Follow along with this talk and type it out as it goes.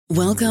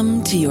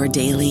Welcome to your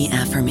daily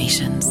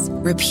affirmations.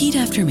 Repeat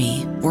after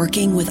me.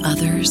 Working with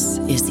others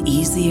is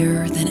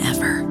easier than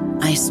ever.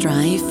 I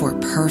strive for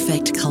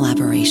perfect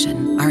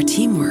collaboration. Our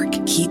teamwork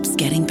keeps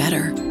getting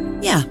better.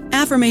 Yeah,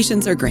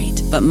 affirmations are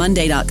great, but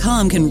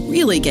Monday.com can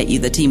really get you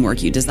the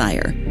teamwork you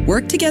desire.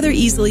 Work together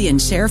easily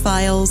and share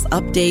files,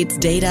 updates,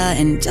 data,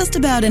 and just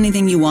about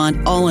anything you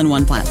want all in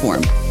one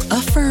platform.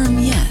 Affirm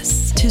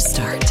yes to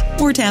start,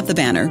 or tap the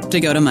banner to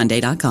go to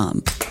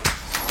Monday.com.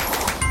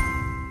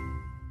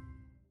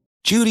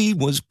 Judy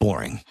was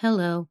boring.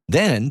 Hello.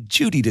 Then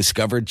Judy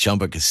discovered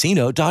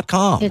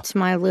ChumbaCasino.com. It's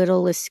my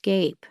little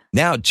escape.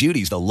 Now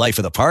Judy's the life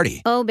of the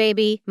party. Oh,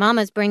 baby,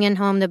 mama's bringing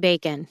home the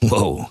bacon.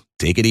 Whoa,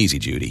 take it easy,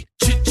 Judy.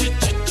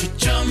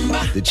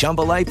 The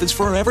Chumba life is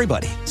for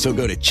everybody. So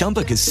go to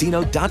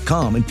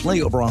ChumbaCasino.com and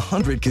play over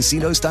 100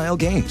 casino-style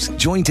games.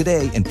 Join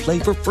today and play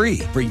for free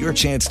for your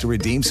chance to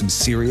redeem some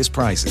serious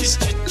prizes.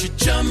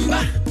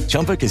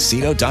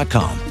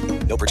 ChumbaCasino.com.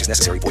 No purchase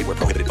necessary. Void where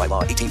prohibited by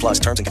law. 18 plus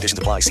terms and conditions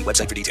apply. See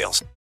website for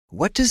details.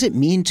 What does it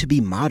mean to be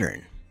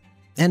modern?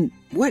 And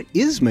what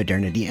is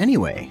modernity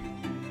anyway?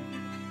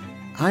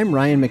 I'm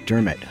Ryan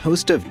McDermott,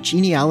 host of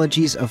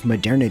Genealogies of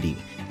Modernity,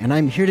 and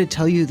I'm here to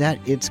tell you that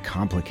it's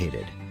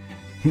complicated.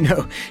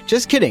 No,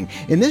 just kidding.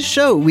 In this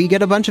show, we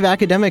get a bunch of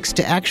academics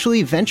to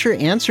actually venture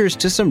answers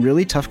to some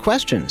really tough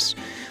questions.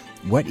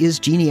 What is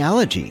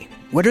genealogy?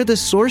 What are the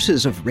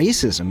sources of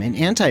racism and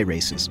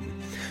anti-racism?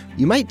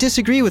 You might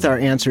disagree with our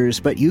answers,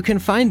 but you can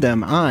find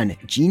them on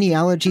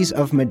Genealogies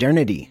of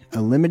Modernity,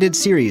 a limited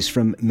series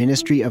from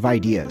Ministry of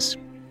Ideas.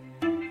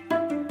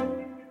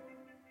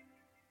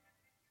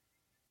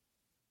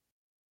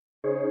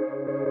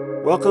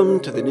 Welcome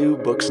to the New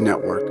Books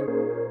Network.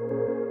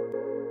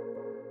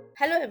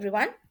 Hello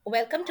everyone,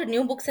 welcome to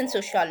New Books in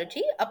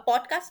Sociology, a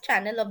podcast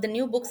channel of the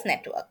New Books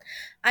Network.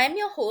 I am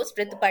your host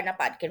Rituparna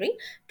Padkeri.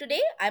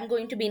 Today I am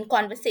going to be in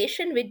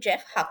conversation with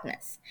Jeff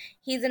Harkness.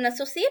 He is an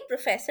associate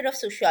professor of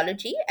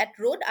sociology at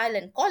Rhode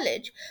Island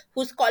College,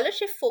 whose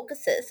scholarship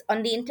focuses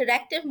on the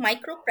interactive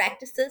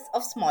micro-practices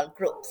of small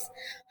groups.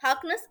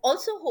 Harkness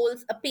also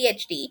holds a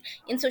PhD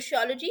in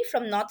sociology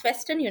from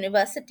Northwestern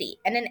University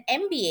and an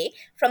MBA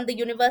from the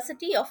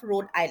University of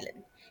Rhode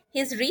Island.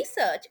 His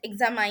research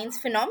examines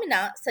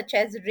phenomena such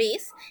as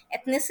race,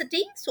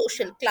 ethnicity,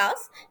 social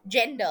class,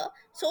 gender,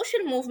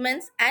 social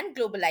movements, and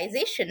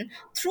globalization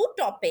through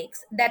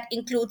topics that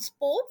include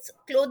sports,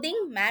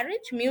 clothing,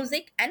 marriage,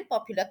 music, and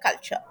popular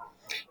culture.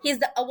 He is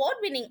the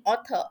award-winning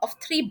author of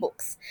 3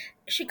 books,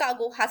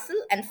 Chicago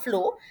Hustle and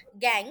Flow,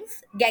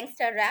 Gangs,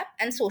 Gangsta Rap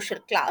and Social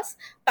Class,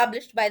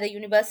 published by the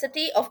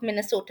University of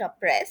Minnesota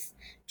Press,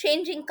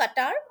 Changing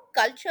Qatar,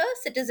 Culture,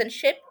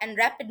 Citizenship, and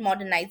Rapid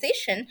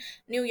Modernization,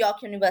 New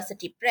York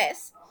University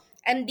Press,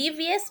 and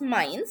Devious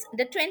Minds,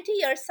 the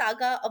 20-year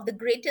saga of the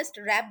greatest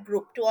rap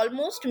group to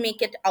almost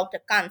make it out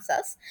of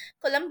Kansas,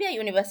 Columbia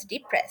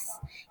University Press.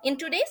 In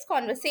today's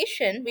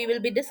conversation, we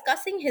will be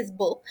discussing his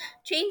book,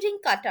 Changing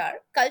Qatar,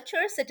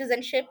 Culture,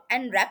 Citizenship,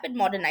 and Rapid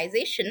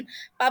Modernization,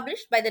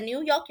 published by the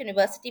New York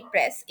University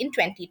Press in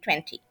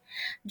 2020.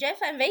 Jeff,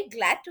 I'm very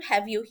glad to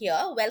have you here.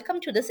 Welcome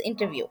to this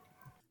interview.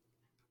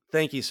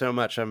 Thank you so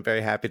much. I'm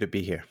very happy to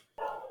be here.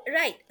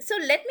 Right. So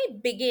let me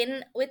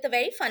begin with a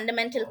very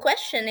fundamental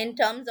question in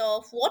terms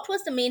of what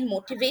was the main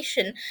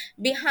motivation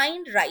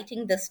behind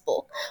writing this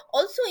book.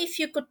 Also, if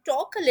you could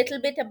talk a little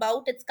bit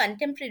about its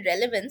contemporary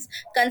relevance,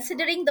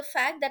 considering the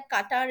fact that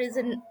Qatar is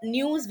in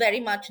news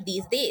very much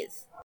these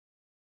days.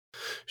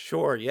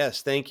 Sure.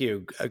 Yes. Thank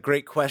you.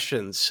 Great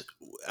questions.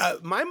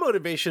 My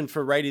motivation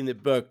for writing the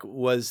book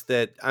was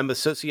that I'm a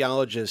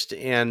sociologist,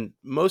 and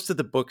most of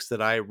the books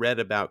that I read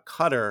about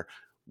Qatar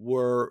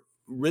were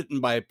written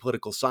by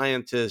political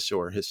scientists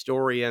or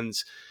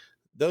historians.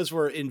 Those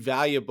were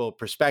invaluable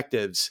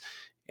perspectives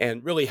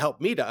and really helped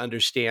me to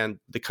understand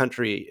the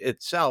country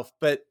itself,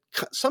 but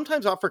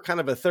sometimes offer kind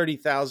of a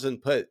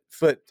 30,000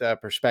 foot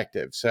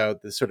perspective. So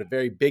the sort of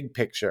very big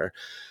picture.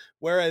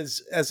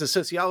 Whereas as a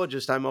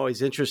sociologist, I'm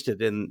always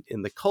interested in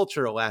the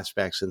cultural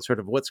aspects and sort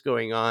of what's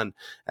going on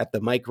at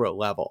the micro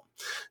level.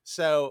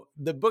 So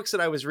the books that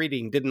I was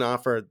reading didn't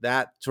offer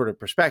that sort of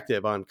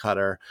perspective on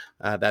Qatar,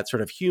 that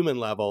sort of human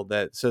level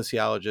that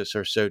sociologists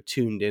are so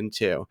tuned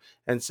into.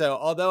 And so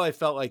although I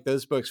felt like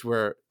those books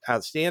were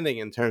outstanding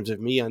in terms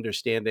of me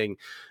understanding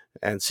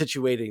and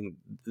situating,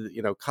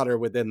 Qatar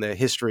within the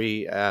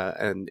history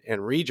and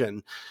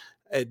region,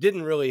 it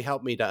didn't really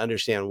help me to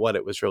understand what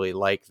it was really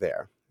like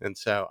there. And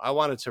so I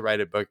wanted to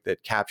write a book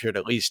that captured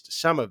at least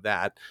some of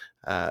that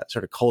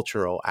sort of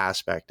cultural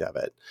aspect of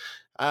it.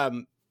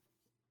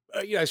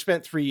 I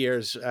spent 3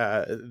 years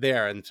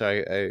there, and so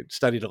I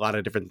studied a lot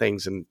of different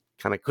things and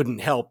kind of couldn't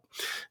help,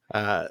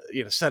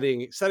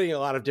 studying a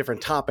lot of different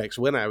topics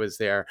when I was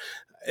there.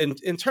 And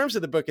in terms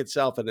of the book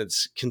itself and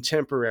its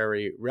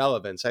contemporary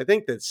relevance, I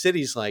think that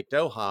cities like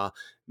Doha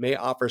may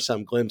offer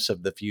some glimpse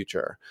of the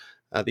future.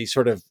 These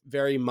sort of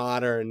very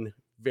modern,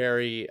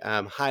 very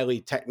highly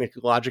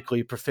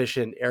technologically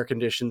proficient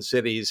air-conditioned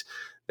cities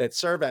that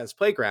serve as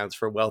playgrounds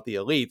for wealthy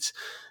elites,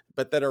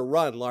 but that are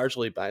run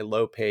largely by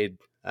low-paid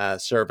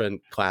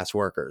servant class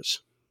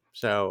workers.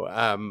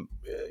 So,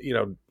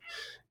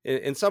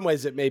 in some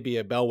ways, it may be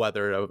a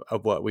bellwether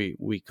of what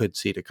we could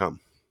see to come.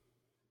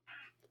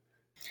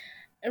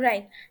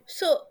 Right.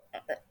 So,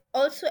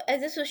 also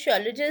as a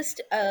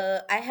sociologist,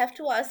 I have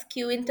to ask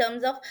you in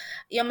terms of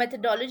your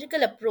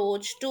methodological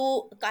approach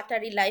to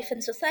Qatari life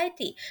and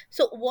society.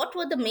 So, what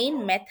were the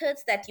main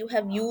methods that you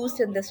have used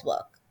in this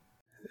work?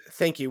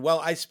 Thank you. Well,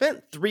 I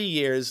spent 3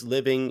 years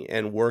living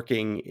and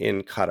working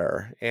in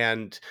Qatar,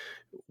 and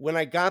when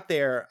I got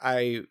there,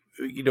 I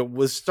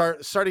was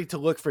starting to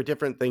look for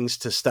different things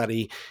to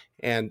study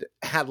and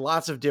had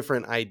lots of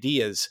different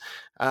ideas.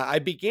 I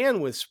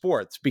began with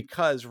sports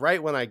because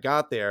right when I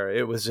got there,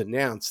 it was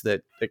announced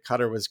that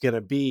Qatar was going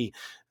to be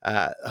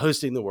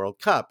hosting the World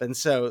Cup, and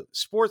so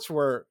sports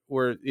were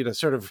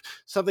sort of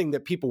something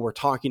that people were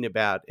talking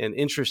about and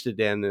interested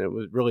in, and it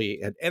was really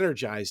had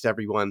energized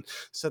everyone.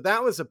 So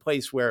that was a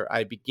place where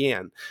I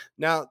began.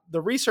 Now,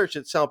 the research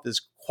itself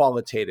is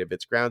qualitative.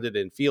 It's grounded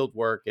in field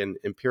work and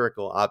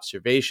empirical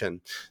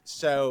observation.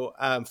 So,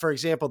 for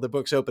example, the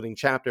book's opening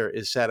chapter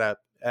is set up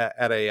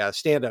at a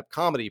stand-up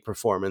comedy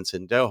performance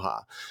in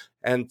Doha.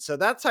 And so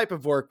that type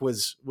of work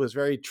was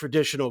very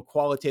traditional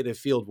qualitative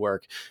field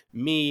work.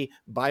 Me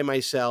by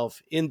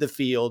myself in the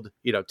field,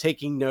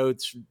 taking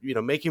notes,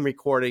 making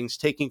recordings,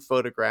 taking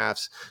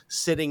photographs,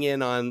 sitting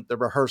in on the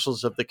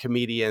rehearsals of the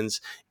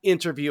comedians,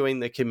 interviewing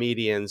the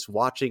comedians,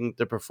 watching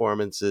the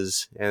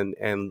performances,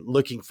 and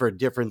looking for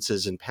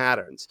differences and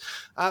patterns.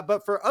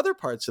 But for other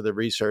parts of the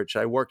research,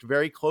 I worked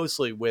very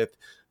closely with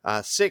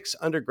 6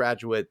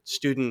 undergraduate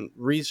student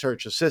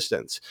research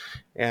assistants,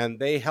 and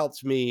they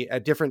helped me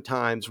at different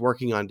times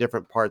working on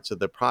different parts of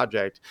the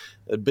project.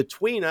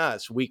 Between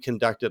us, we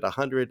conducted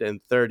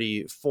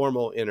 130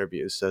 formal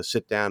interviews, so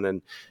sit down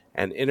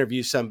and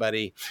interview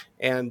somebody.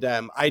 And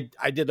I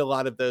did a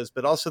lot of those,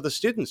 but also the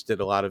students did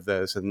a lot of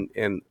those,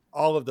 and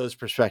all of those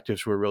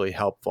perspectives were really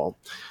helpful.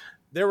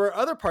 There were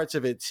other parts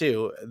of it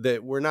too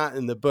that were not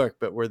in the book,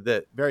 but were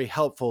very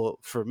helpful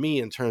for me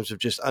in terms of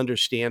just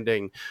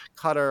understanding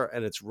Qatar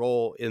and its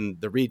role in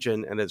the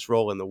region and its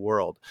role in the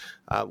world.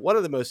 One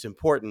of the most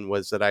important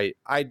was that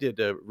I did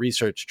a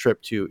research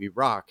trip to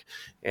Iraq,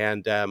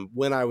 and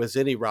when I was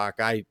in Iraq,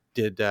 I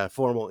did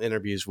formal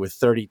interviews with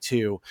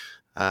 32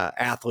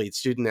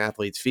 student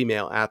athletes,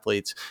 female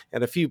athletes,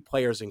 and a few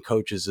players and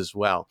coaches as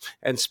well,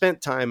 and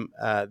spent time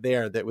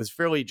there that was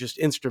really just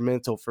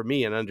instrumental for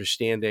me in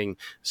understanding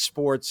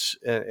sports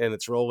and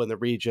its role in the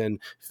region,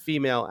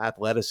 female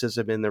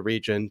athleticism in the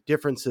region,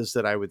 differences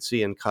that I would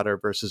see in Qatar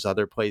versus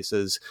other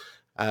places.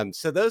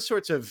 So those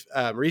sorts of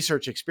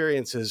research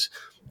experiences,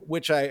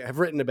 which I have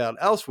written about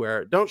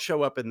elsewhere, don't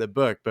show up in the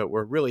book, but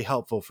were really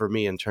helpful for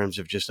me in terms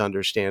of just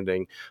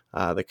understanding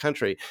the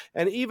country.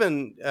 And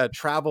even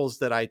travels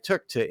that I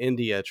took to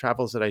India,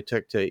 travels that I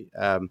took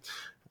to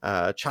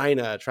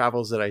China,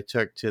 travels that I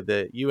took to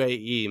the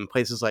UAE and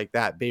places like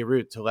that,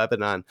 Beirut to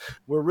Lebanon,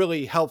 were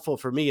really helpful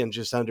for me in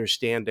just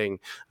understanding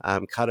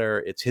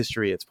Qatar, its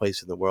history, its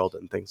place in the world,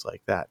 and things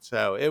like that.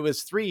 So it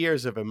was 3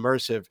 years of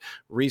immersive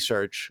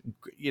research,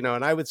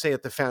 and I would say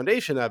at the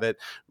foundation of it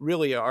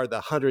really are the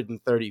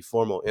 130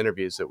 formal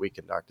interviews that we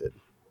conducted.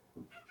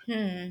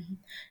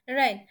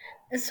 Right.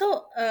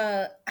 So,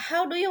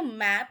 how do you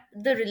map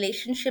the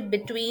relationship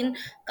between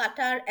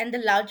Qatar and the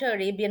larger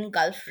Arabian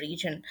Gulf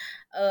region?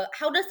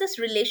 How does this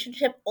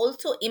relationship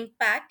also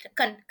impact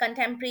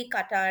contemporary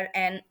Qatar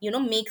and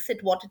makes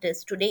it what it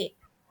is today?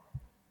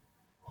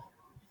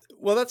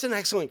 Well, that's an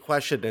excellent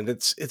question, and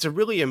it's a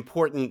really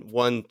important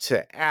one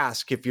to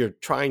ask if you're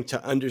trying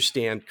to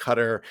understand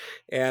Qatar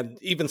and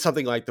even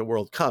something like the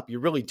World Cup. You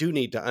really do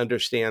need to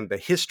understand the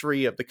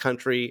history of the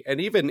country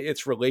and even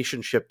its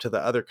relationship to the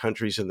other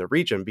countries in the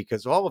region,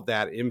 because all of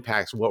that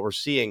impacts what we're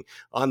seeing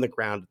on the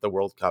ground at the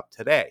World Cup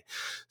today.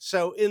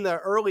 So in the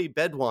early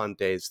Bedouin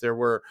days, there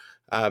were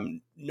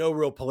no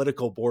real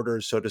political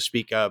borders, so to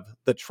speak of.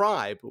 The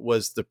tribe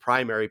was the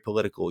primary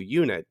political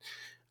unit.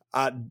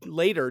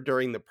 Later,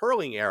 during the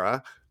Pearling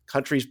era,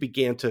 countries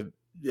began to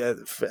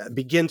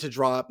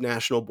draw up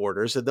national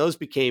borders, and those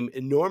became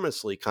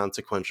enormously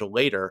consequential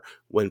later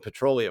when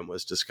petroleum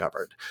was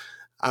discovered.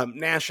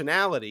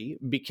 Nationality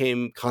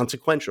became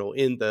consequential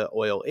in the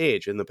oil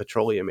age, in the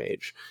petroleum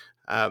age.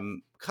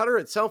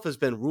 Qatar itself has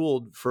been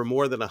ruled for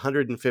more than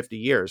 150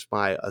 years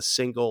by a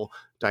single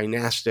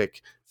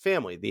dynastic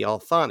family, the Al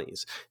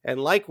Thanis. And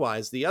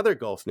likewise, the other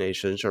Gulf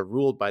nations are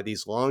ruled by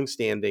these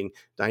long-standing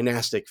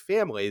dynastic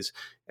families.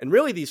 And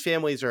really, these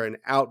families are an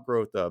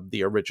outgrowth of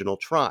the original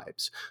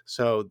tribes.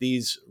 So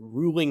these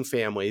ruling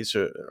families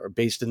are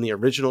based in the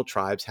original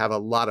tribes, have a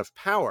lot of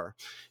power.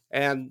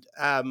 And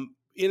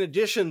in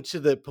addition to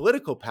the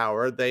political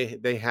power,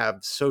 they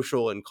have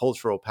social and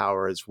cultural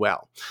power as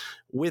well.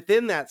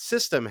 Within that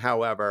system,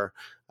 however,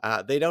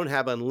 they don't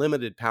have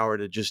unlimited power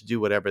to just do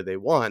whatever they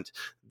want.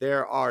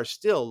 There are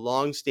still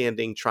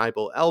longstanding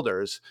tribal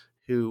elders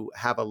who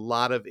have a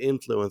lot of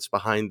influence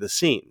behind the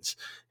scenes.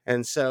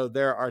 And so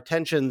there are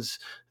tensions,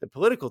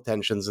 political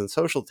tensions and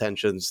social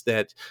tensions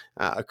that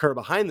occur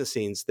behind the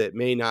scenes that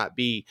may not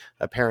be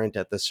apparent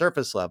at the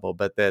surface level,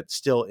 but that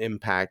still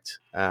impact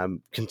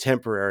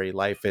contemporary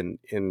life in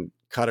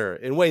Qatar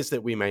in ways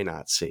that we may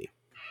not see.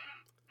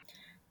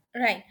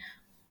 Right.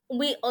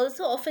 We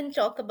also often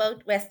talk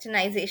about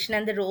westernization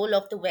and the role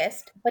of the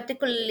West,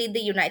 particularly the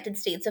United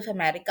States of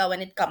America,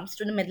 when it comes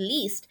to the Middle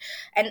East.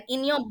 And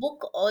in your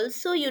book,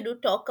 also, you do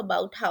talk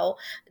about how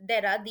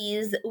there are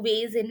these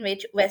ways in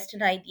which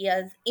Western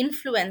ideas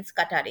influence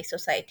Qatari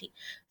society.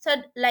 So,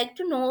 I'd like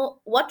to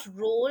know, what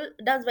role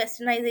does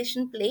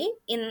westernization play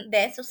in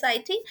their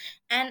society,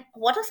 and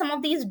what are some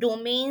of these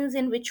domains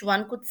in which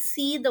one could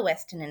see the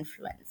Western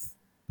influence?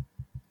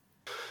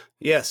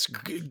 Yes,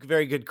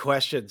 very good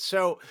question.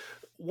 So,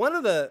 one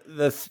of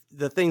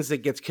the things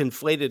that gets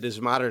conflated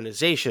is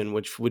modernization,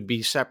 which would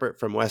be separate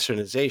from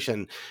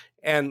westernization.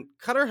 And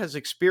Qatar has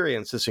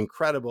experienced this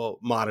incredible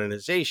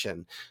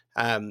modernization.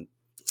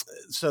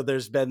 So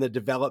there's been the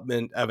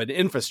development of an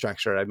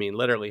infrastructure, I mean,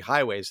 literally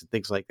highways and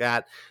things like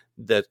that,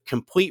 the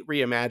complete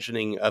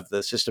reimagining of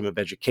the system of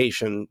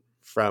education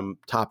from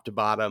top to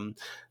bottom,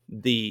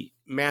 the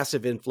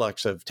massive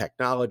influx of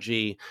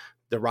technology,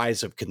 the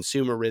rise of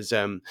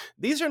consumerism.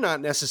 These are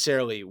not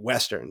necessarily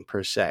Western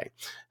per se.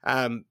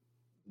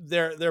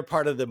 They're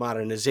part of the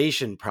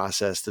modernization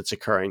process that's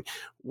occurring.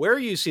 Where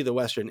you see the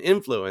Western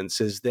influence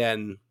is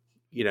then,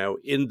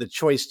 in the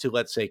choice to,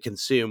 let's say,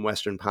 consume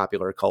Western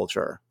popular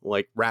culture,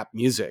 like rap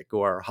music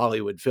or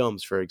Hollywood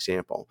films, for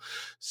example.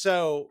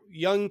 So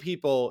young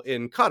people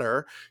in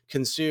Qatar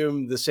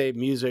consume the same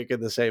music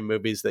and the same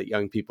movies that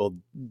young people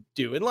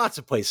do in lots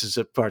of places,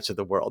 parts of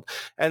the world.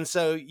 And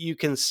so you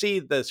can see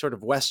the sort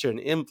of Western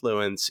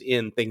influence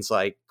in things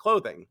like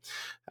clothing.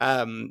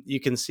 You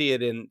can see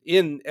it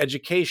in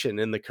education,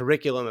 in the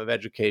curriculum of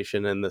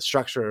education and the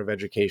structure of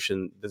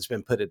education that's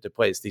been put into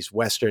place, these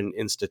Western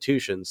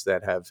institutions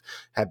that have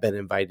been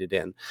invited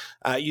in.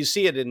 You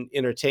see it in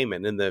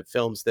entertainment, in the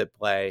films that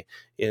play,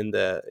 in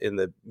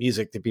the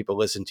music that people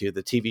listen to,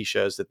 the TV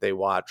shows that they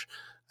watch.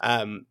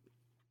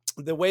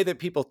 The way that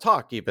people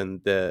talk,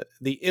 even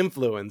the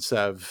influence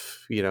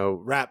of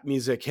rap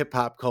music, hip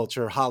hop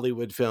culture,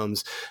 Hollywood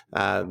films,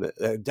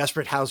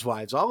 Desperate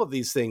Housewives, all of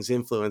these things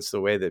influence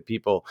the way that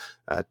people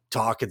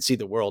talk and see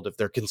the world if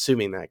they're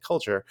consuming that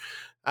culture.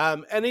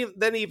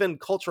 Then even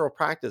cultural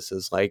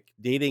practices like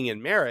dating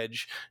and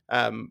marriage,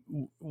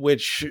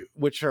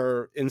 which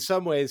are in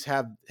some ways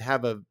have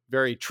a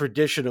very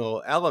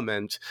traditional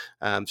element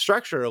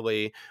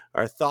structurally,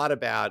 are thought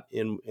about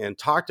and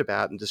talked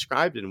about and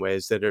described in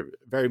ways that are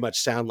very much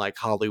sound like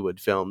Hollywood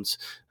films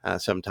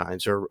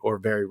sometimes, or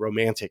very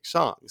romantic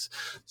songs.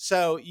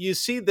 So you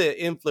see the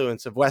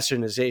influence of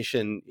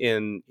westernization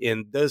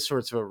in those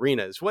sorts of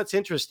arenas. What's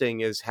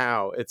interesting is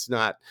how it's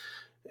not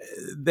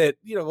that,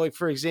 like,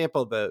 for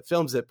example, the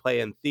films that play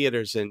in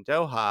theaters in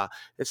Doha,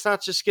 it's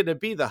not just going to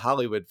be the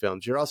Hollywood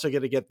films. You're also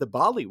going to get the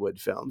Bollywood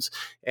films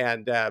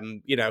and,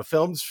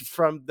 films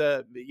from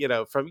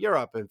from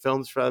Europe and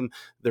films from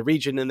the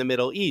region in the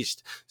Middle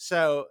East.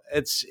 So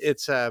it's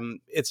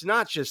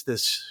not just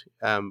this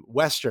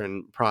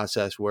Western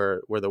process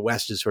where the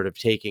West is sort of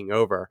taking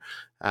over.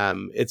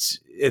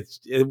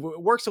 It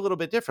works a little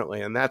bit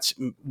differently. And that's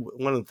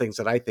one of the things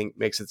that I think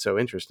makes it so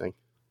interesting.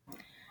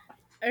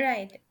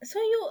 Right. So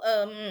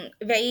you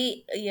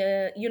very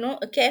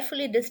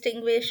carefully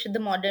distinguish the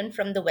modern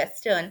from the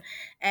Western,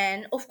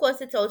 and of course,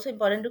 it's also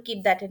important to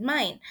keep that in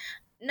mind.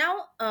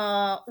 Now,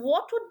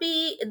 what would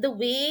be the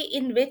way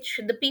in which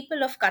the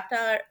people of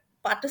Qatar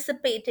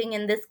participating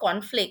in this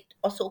conflict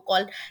or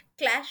so-called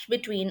clash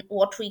between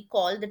what we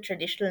call the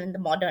traditional and the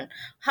modern?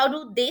 How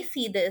do they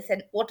see this,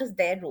 and what is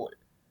their role?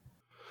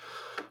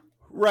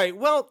 Right.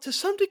 Well, to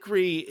some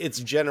degree,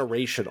 it's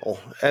generational,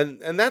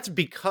 and that's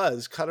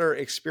because Qatar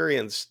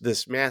experienced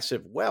this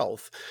massive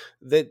wealth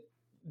that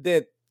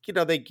the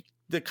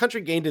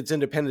country gained its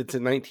independence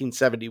in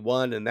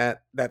 1971, and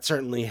that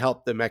certainly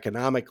helped them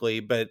economically.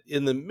 But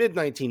in the mid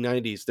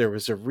 1990s, there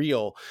was a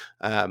real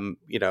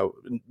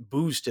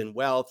boost in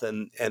wealth,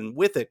 and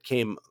with it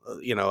came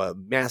a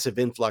massive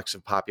influx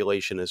of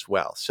population as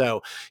well.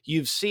 So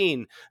you've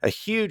seen a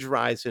huge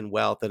rise in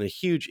wealth and a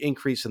huge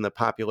increase in the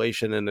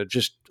population, and a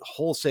just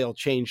wholesale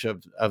change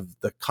of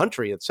the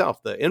country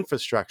itself, the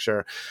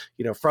infrastructure,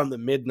 from the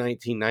mid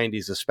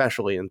 1990s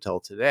especially until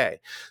today.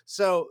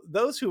 So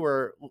those who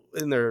were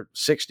in their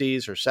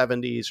 60s or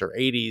 70s or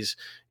 80s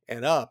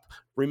and up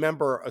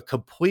remember a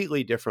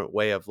completely different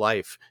way of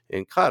life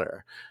in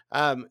Qatar.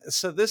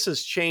 So this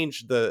has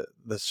changed the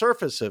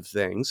surface of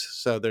things.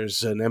 So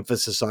there's an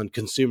emphasis on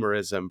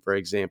consumerism, for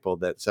example,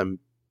 that some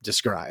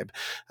describe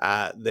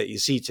that you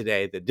see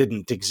today that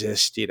didn't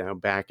exist,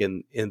 back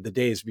in the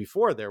days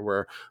before there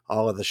were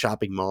all of the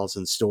shopping malls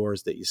and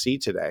stores that you see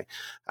today.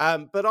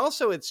 But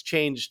also it's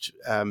changed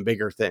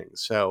bigger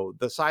things. So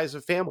the size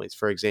of families,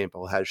 for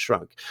example, has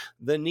shrunk.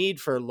 The need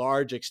for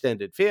large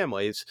extended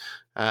families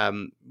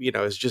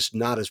is just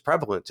not as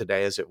prevalent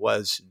today as it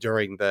was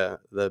during the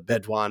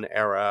Bedouin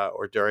era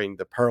or during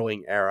the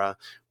Pearling era,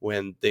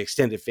 when the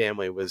extended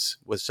family was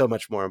so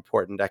much more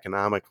important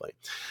economically.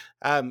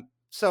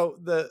 So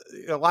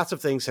lots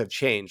of things have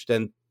changed,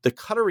 and the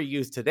Qatari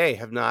youth today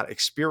have not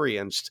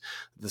experienced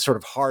the sort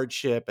of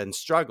hardship and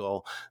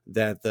struggle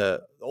that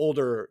the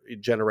older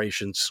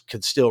generations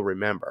could still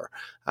remember.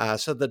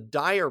 So the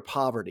dire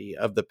poverty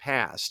of the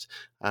past,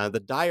 the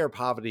dire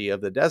poverty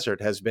of the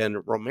desert, has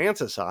been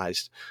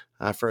romanticized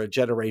for a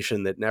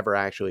generation that never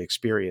actually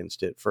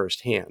experienced it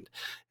firsthand.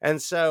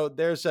 And so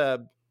there's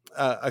a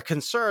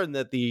concern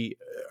that the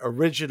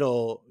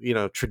original,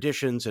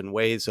 traditions and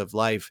ways of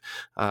life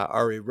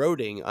are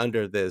eroding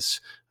under this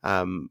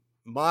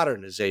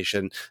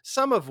modernization,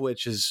 some of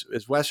which is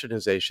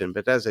Westernization.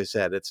 But as I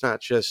said, it's not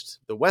just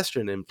the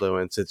Western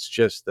influence; it's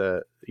just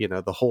the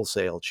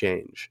wholesale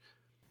change.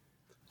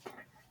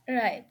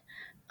 Right.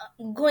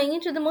 Going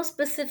into the more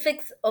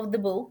specifics of the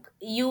book,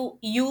 you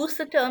use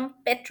the term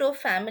petro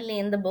family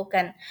in the book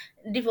and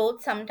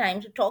devote some time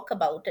to talk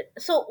about it.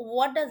 So,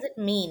 what does it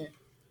mean?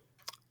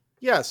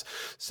 Yes.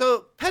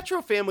 So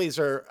petro families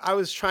I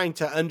was trying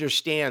to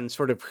understand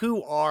sort of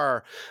who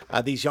are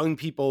these young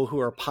people who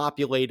are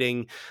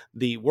populating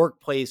the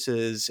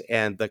workplaces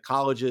and the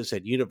colleges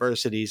and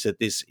universities at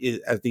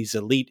these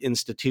elite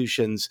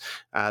institutions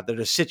that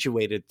are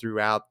situated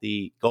throughout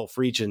the Gulf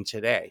region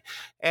today.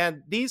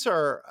 And these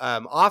are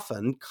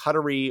often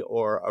Qatari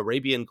or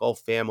Arabian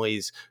Gulf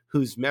families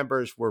whose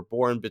members were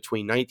born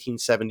between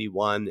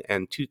 1971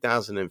 and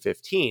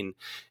 2015,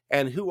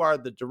 and who are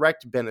the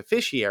direct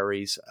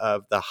beneficiaries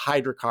of the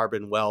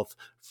hydrocarbon wealth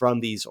from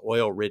these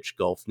oil-rich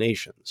Gulf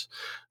nations.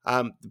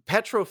 The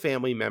petro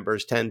family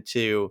members tend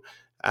to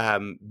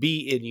be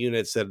in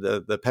units that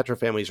the petro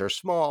families are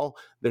small.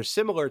 They're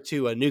similar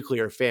to a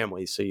nuclear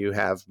family. So you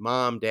have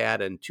mom,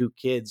 dad, and two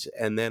kids,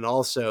 and then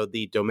also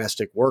the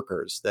domestic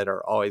workers that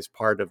are always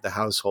part of the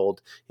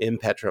household in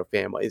petro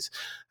families.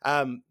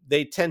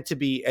 They tend to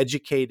be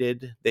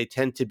educated. They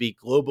tend to be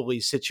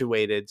globally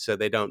situated, so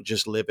they don't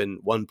just live in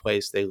one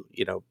place. They,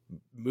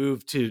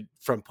 move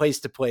from place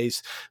to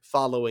place,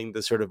 following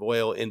the sort of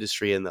oil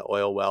industry and the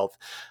oil wealth.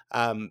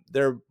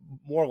 They're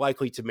more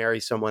likely to marry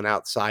someone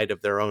outside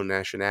of their own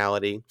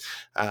nationality.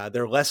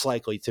 They're less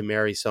likely to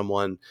marry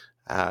someone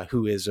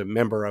who is a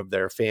member of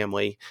their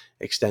family,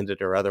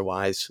 extended or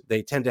otherwise.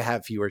 They tend to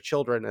have fewer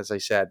children, as I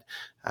said.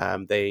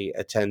 They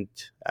attend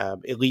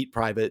elite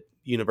private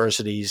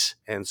universities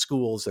and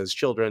schools as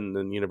children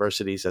and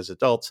universities as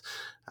adults.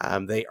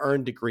 They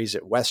earn degrees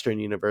at Western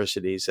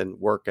universities and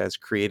work as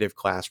creative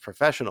class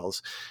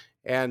professionals.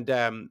 And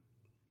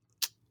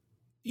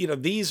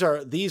these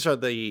are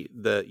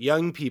the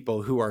young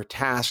people who are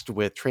tasked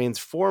with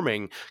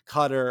transforming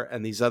Qatar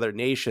and these other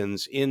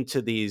nations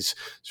into these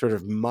sort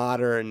of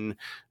modern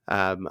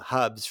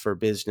hubs for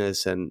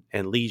business and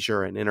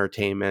leisure and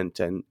entertainment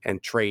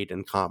and trade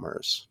and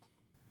commerce.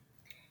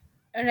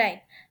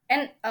 Right.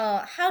 And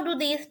how do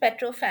these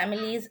petro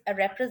families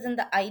represent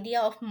the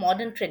idea of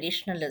modern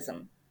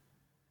traditionalism?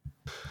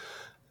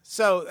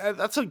 So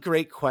that's a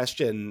great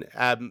question.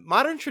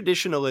 Modern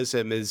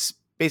traditionalism is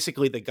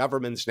basically the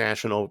government's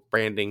national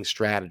branding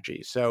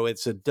strategy. So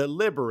it's a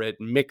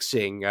deliberate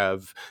mixing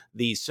of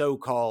the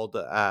so-called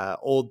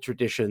old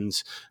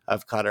traditions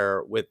of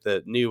Qatar with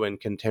the new and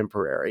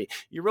contemporary.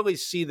 You really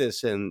see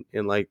this in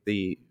like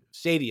the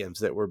stadiums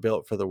that were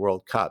built for the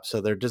World Cup. So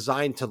they're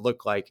designed to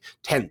look like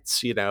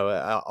tents,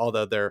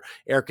 although they're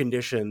air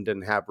conditioned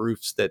and have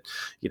roofs that,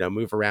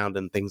 move around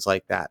and things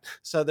like that.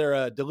 So they're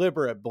a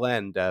deliberate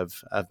blend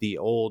of the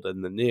old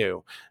and the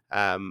new.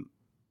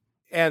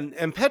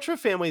 And petro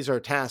families are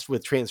tasked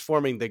with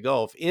transforming the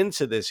Gulf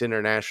into this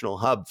international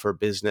hub for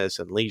business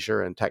and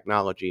leisure and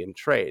technology and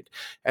trade.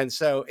 And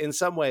so in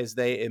some ways,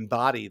 they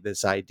embody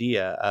this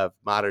idea of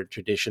modern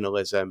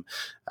traditionalism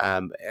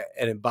and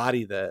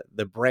embody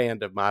the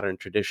brand of modern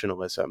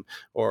traditionalism,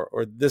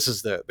 or this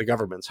is the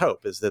government's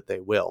hope, is that they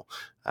will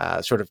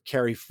sort of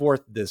carry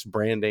forth this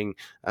branding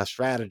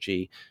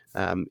strategy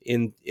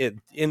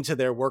into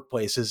their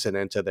workplaces and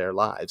into their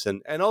lives,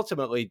 and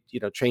ultimately,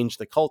 change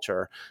the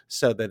culture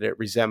so that it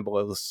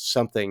resembles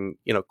something,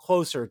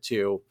 closer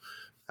to,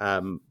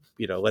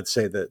 let's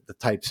say the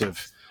types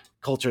of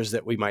cultures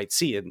that we might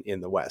see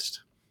in the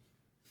West.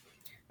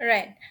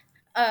 Right.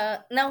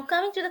 Now,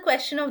 coming to the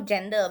question of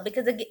gender,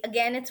 because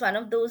again, it's one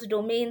of those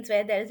domains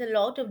where there is a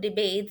lot of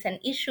debates and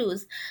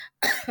issues.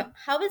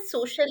 How is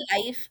social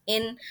life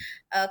in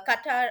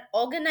Qatar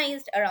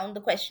organized around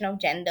the question of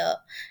gender?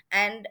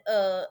 And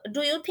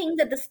do you think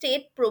that the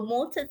state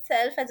promotes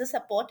itself as a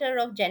supporter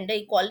of gender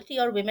equality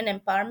or women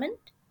empowerment?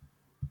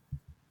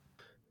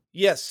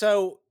 Yes.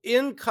 So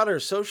in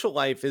Qatar, social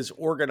life is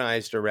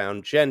organized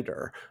around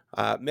gender.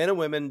 Men and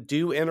women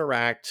do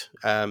interact.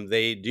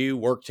 They do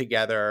work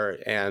together,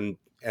 and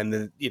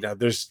then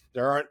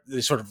there aren't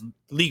these sort of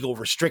legal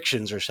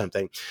restrictions or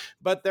something,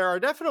 but there are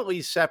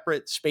definitely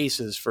separate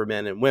spaces for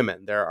men and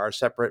women. There are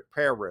separate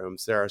prayer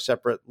rooms. There are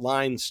separate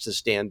lines to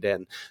stand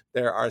in.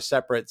 There are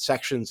separate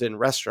sections in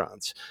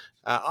restaurants.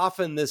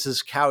 Often this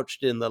is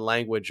couched in the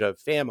language of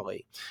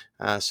family.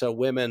 So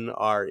women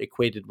are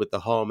equated with the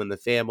home and the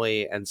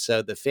family, and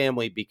so the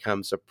family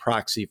becomes a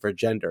proxy for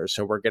gender.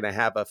 So we're going to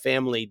have a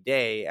family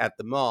day at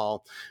the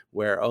mall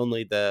where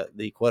only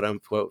the quote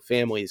unquote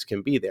families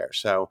can be there.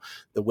 So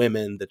the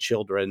women, the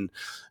children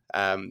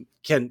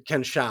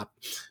can shop.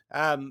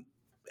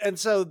 And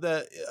so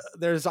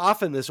there's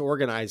often this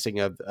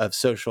organizing of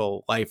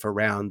social life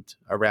around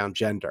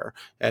gender,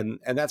 and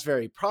that's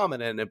very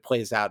prominent. It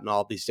plays out in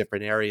all these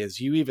different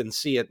areas. You even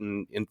see it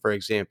in for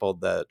example,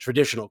 the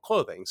traditional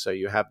clothing. So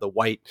you have the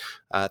white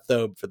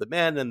thobe for the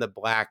men and the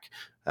black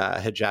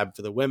hijab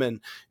for the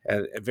women,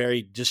 and a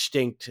very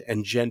distinct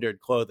and gendered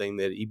clothing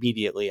that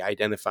immediately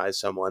identifies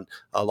someone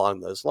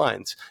along those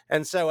lines.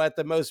 And so at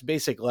the most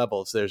basic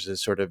levels, there's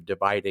this sort of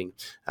dividing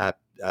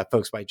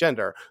folks by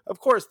gender. Of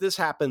course, this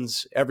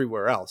happens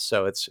everywhere else,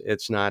 so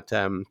it's not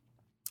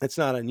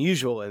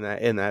unusual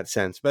in that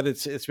sense, but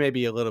it's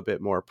maybe a little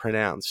bit more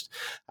pronounced.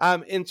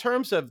 In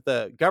terms of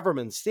the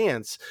government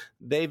stance,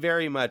 they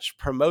very much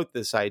promote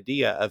this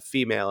idea of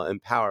female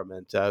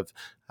empowerment, of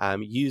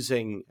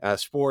using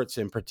sports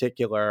in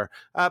particular,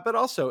 but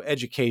also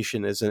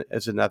education as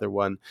another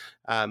one,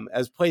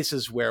 as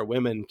places where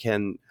women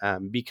can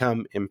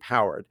become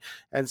empowered.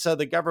 And so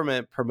the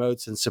government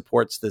promotes and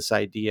supports this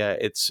idea.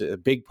 It's a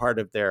big part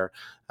of their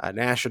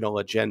national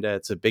agenda.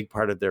 It's a big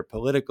part of their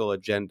political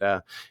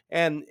agenda,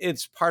 and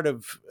it's part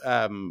of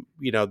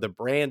the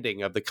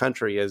branding of the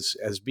country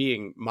as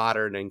being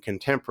modern and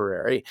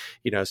contemporary.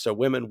 So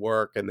women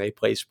work and they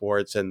play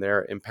sports and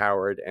they're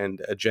empowered and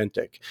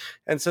agentic,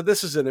 and so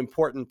this is an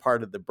important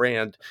part of the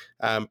brand,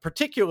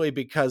 particularly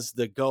because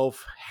the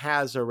Gulf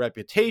has a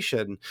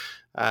reputation,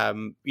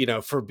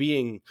 for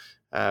being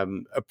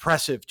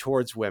oppressive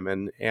towards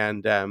women,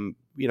 and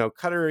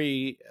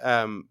Qatari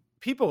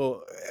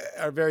people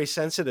are very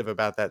sensitive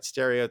about that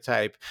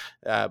stereotype,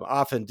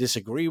 often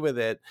disagree with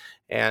it,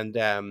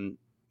 and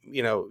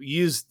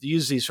use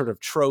these sort of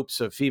tropes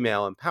of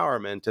female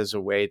empowerment as a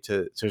way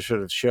to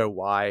sort of show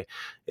why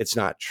it's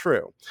not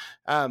true.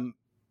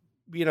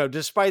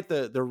 Despite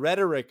the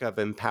rhetoric of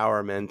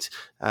empowerment,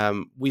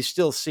 we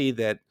still see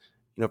that,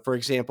 for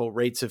example,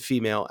 rates of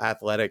female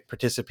athletic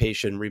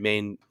participation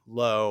remain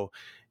low.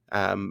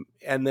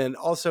 And then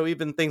also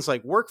even things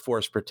like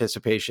workforce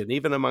participation,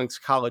 even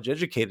amongst college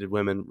educated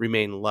women,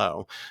 remain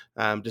low,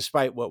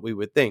 despite what we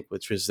would think,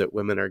 which is that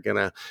women are going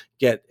to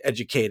get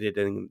educated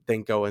and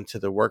then go into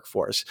the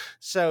workforce.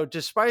 So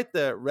despite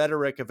the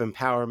rhetoric of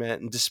empowerment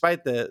and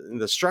despite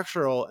the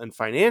structural and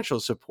financial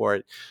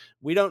support,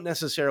 we don't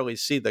necessarily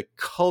see the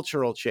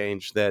cultural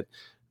change that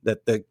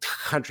the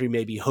country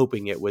may be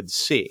hoping it would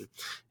see.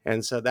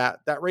 And so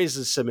that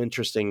raises some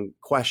interesting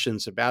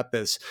questions about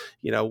this.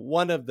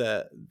 One of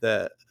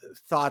the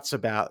thoughts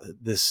about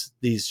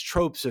these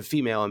tropes of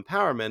female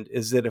empowerment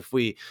is that if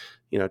we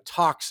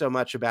talk so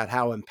much about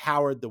how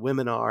empowered the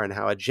women are and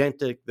how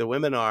agentic the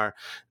women are,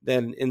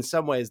 then in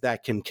some ways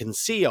that can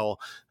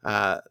conceal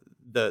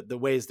the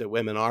ways that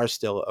women are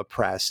still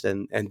oppressed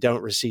and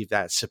don't receive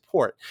that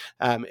support.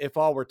 If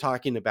all we're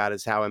talking about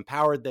is how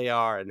empowered they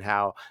are and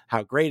how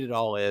great it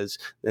all is,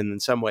 then in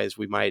some ways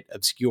we might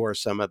obscure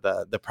some of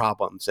the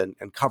problems and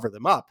cover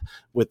them up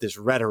with this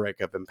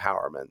rhetoric of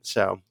empowerment.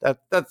 So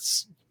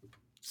that's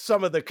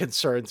some of the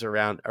concerns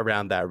around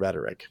that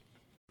rhetoric.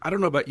 I don't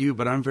know about you,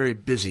 but I'm very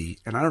busy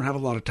and I don't have a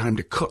lot of time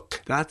to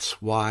cook.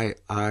 That's why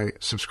I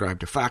subscribe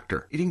to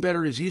Factor. Eating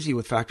better is easy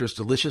with Factor's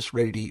delicious,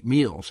 ready-to-eat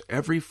meals.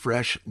 Every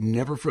fresh,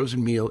 never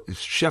frozen meal is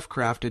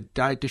chef-crafted,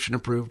 dietitian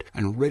approved,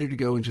 and ready to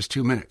go in just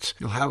 2 minutes.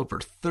 You'll have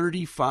over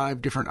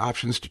 35 different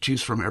options to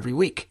choose from every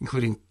week,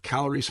 including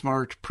Calorie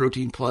Smart,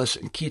 Protein Plus,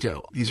 and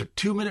Keto. These are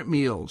 2-minute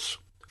meals.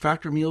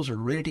 Factor meals are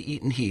ready to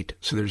eat and heat,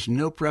 so there's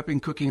no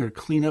prepping, cooking, or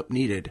cleanup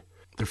needed.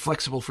 They're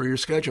flexible for your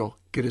schedule.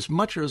 Get as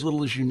much or as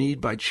little as you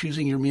need by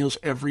choosing your meals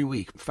every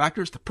week.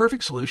 Factor is the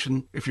perfect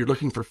solution if you're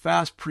looking for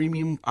fast,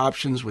 premium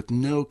options with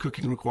no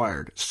cooking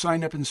required.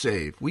 Sign up and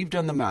save. We've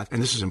done the math,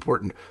 and this is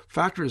important.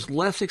 Factor is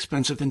less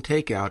expensive than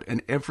takeout,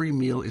 and every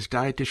meal is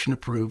dietitian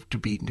approved to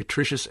be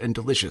nutritious and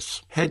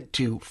delicious. Head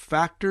to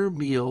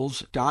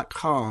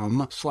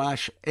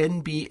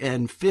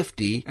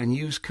factormeals.com/NBN50 and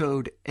use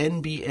code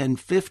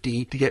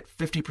NBN50 to get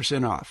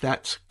 50% off.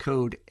 That's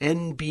code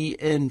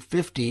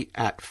NBN50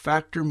 at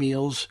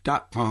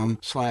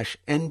factormeals.com/NBN50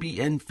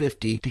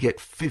 to get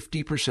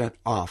 50%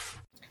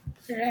 off.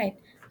 Right.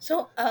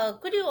 So,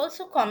 could you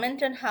also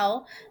comment on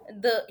how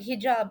the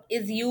hijab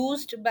is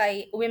used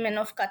by women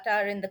of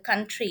Qatar in the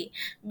country?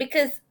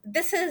 Because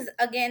this is,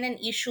 again, an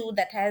issue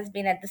that has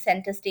been at the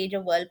center stage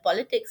of world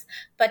politics,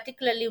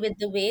 particularly with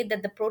the way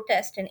that the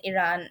protests in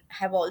Iran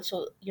have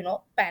also,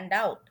 panned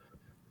out.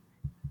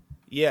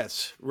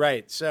 Yes,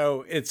 right.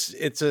 So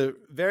it's a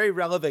very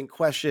relevant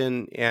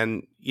question,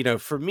 and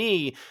for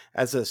me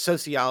as a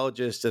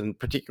sociologist, and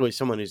particularly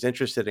someone who's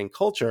interested in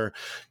culture,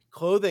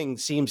 clothing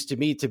seems to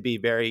me to be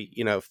very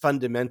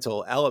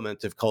fundamental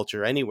element of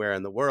culture anywhere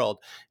in the world.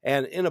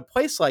 And in a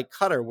place like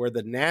Qatar, where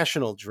the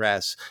national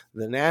dress,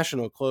 the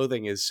national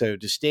clothing is so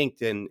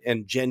distinct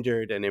and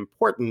gendered and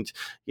important,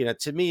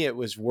 to me it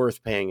was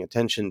worth paying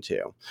attention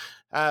to.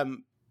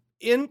 Um,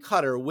 in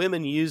Qatar,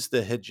 women use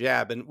the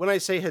hijab. And when I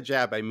say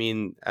hijab, I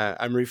mean,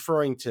 I'm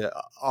referring to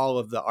all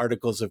of the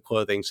articles of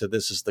clothing. So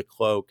this is the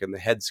cloak and the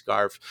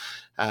headscarf.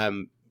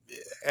 Um,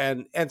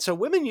 and so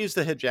women use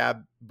the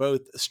hijab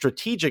both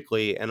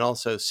strategically and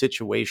also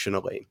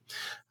situationally.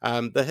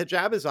 The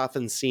hijab is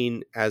often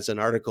seen as an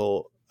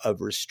article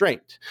of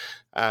restraint.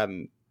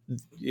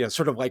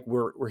 Sort of like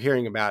we're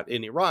hearing about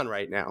in Iran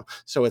right now.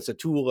 So it's a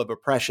tool of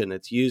oppression.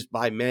 It's used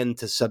by men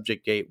to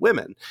subjugate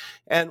women.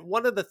 And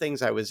one of the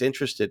things I was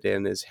interested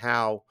in is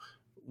how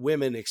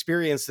women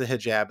experience the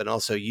hijab and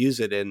also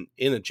use it in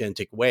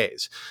agentic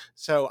ways.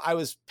 So I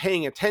was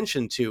paying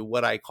attention to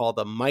what I call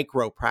the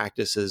micro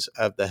practices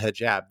of the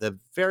hijab, the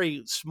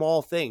very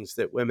small things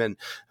that women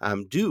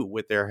do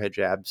with their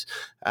hijabs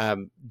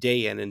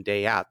day in and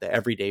day out, the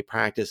everyday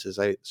practices.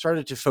 I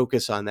started to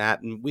focus on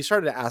that, and we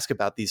started to ask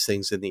about these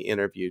things in the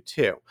interview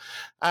too.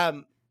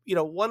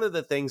 One of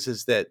the things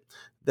is that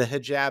the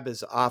hijab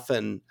is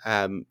often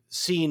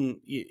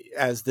seen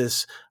as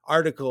this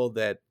article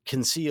that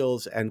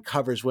conceals and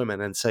covers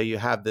women. And so you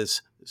have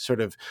this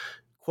sort of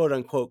quote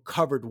unquote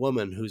covered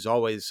woman who's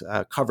always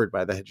covered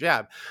by the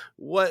hijab.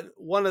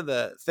 One of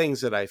the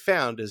things that I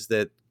found is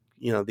that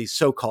these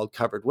so-called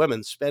covered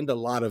women spend a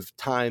lot of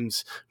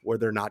times where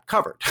they're not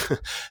covered.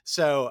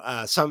 So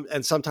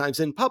sometimes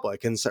in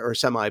public or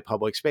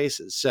semi-public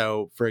spaces.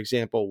 So for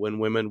example, when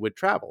women would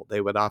travel,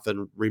 they would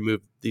often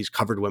remove these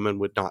covered women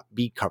would not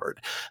be covered.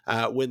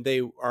 When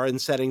they are in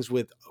settings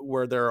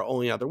where there are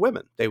only other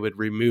women, they would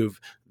remove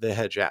the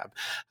hijab.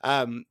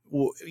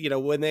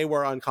 When they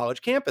were on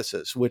college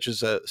campuses, which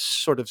is a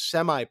sort of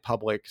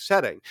semi-public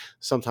setting,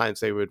 sometimes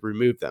they would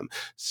remove them.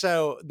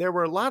 So there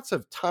were lots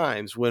of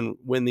times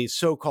when these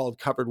so-called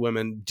covered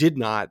women did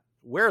not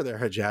wear their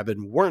hijab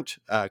and weren't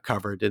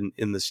covered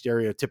in the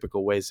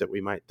stereotypical ways that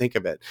we might think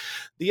of it.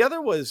 The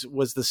other was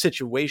the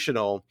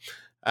situational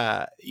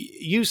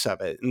use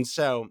of it. And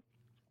so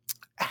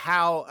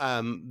how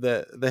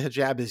the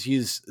hijab is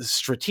used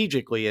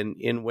strategically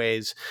in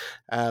ways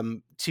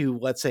to,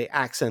 let's say,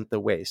 accent the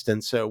waist.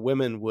 And so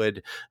women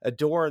would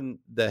adorn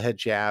the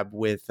hijab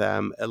with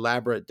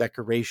elaborate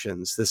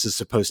decorations. This is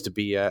supposed to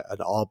be an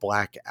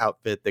all-black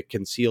outfit that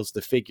conceals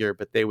the figure,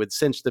 but they would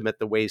cinch them at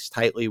the waist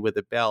tightly with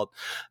a belt.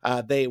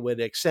 They would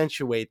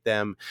accentuate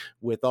them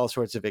with all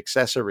sorts of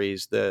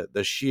accessories,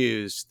 the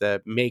shoes,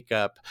 the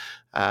makeup,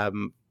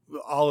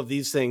 all of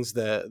these things,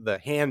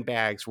 the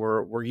handbags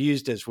were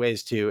used as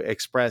ways to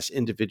express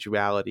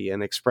individuality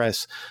and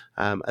express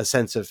a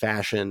sense of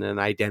fashion and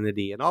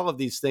identity and all of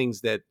these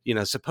things that,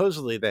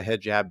 supposedly the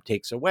hijab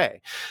takes away.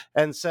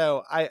 And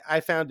so I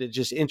found it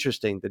just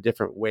interesting, the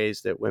different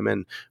ways that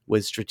women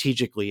would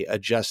strategically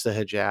adjust the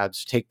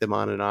hijabs, take them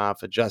on and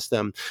off, adjust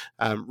them,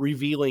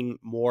 revealing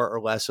more or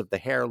less of the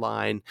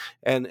hairline.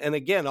 And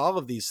again, all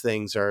of these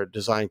things are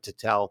designed to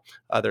tell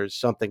others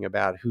something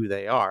about who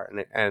they are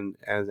and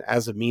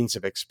as a means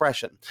of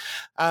expression.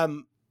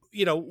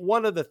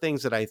 One of the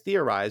things that I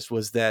theorized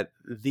was that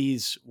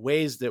these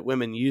ways that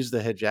women use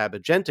the hijab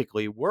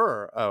agentically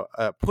were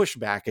a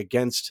pushback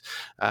against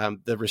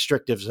the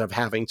restrictives of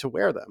having to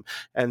wear them.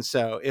 And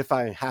so if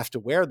I have to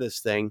wear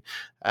this thing,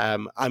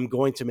 I'm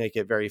going to make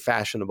it very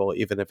fashionable,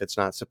 even if it's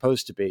not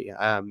supposed to be.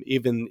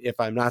 Even if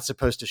I'm not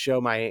supposed to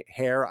show my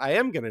hair, I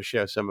am going to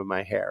show some of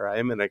my hair. I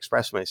am going to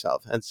express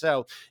myself. And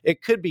so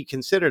it could be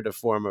considered a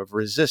form of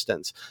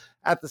resistance.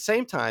 At the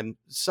same time,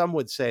 some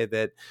would say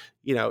that,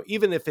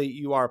 even if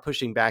you are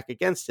pushing back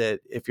against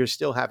it, if you're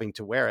still having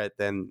to wear it,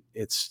 then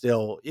it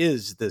still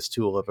is this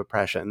tool of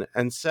oppression.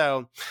 And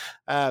so,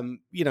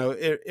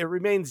 it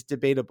remains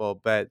debatable,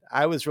 but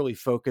I was really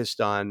focused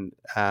on,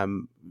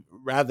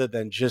 rather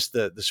than just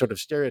the sort of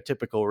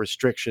stereotypical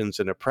restrictions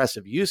and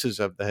oppressive uses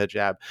of the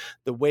hijab,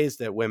 the ways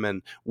that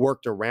women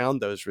worked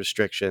around those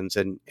restrictions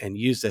and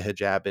used the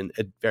hijab in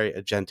very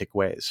agentic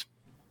ways.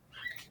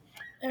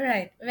 All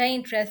right, very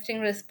interesting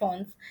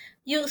response.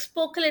 You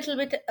spoke a little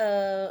bit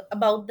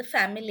about the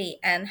family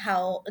and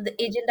how the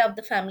agenda of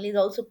the family is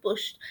also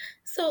pushed.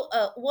 So,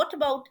 what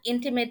about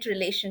intimate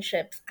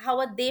relationships? How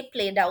are they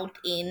played out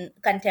in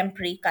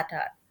contemporary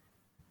Qatar?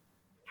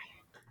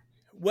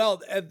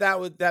 Well,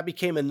 that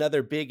became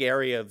another big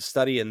area of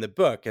study in the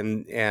book,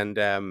 and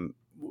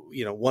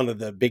one of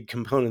the big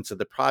components of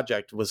the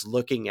project was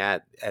looking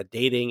at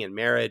dating and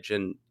marriage,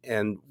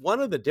 and one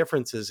of the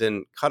differences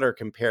in Qatar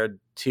compared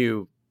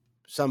to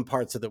some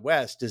parts of the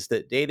West is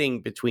that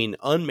dating between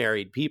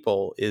unmarried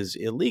people is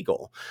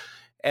illegal.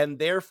 And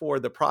therefore,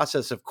 the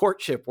process of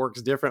courtship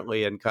works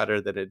differently in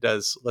Qatar than it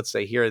does, let's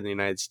say, here in the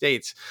United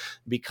States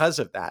because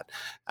of that.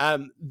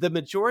 The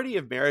majority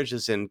of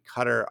marriages in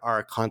Qatar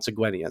are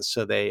consanguineous,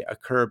 so they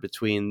occur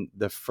between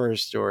the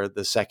first or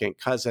the second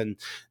cousin.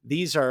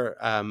 These are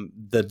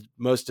the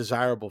most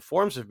desirable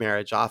forms of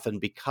marriage, often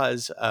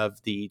because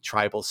of the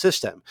tribal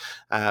system.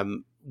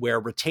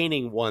 Where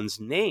retaining one's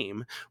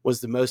name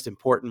was the most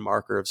important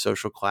marker of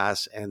social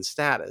class and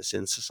status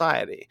in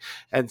society.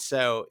 And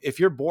so if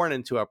you're born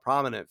into a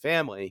prominent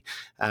family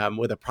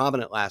with a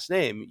prominent last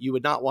name, you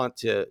would not want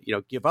to,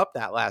 give up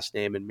that last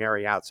name and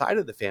marry outside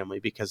of the family,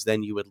 because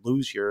then you would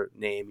lose your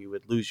name, you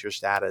would lose your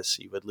status,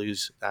 you would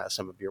lose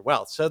some of your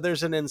wealth. So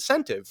there's an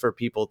incentive for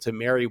people to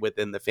marry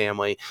within the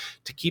family,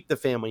 to keep the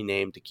family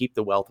name, to keep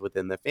the wealth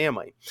within the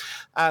family.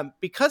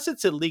 Because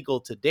it's illegal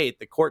to date,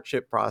 the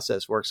courtship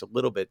process works a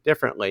little bit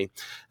differently.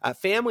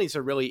 Families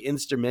are really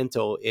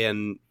instrumental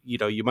in,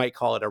 you might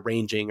call it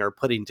arranging or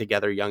putting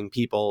together young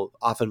people,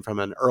 often from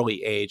an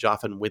early age,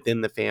 often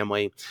within the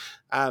family.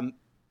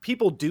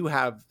 People do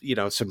have,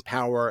 some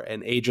power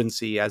and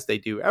agency, as they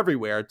do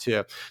everywhere,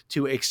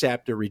 to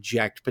accept or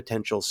reject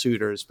potential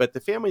suitors. But the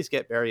families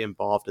get very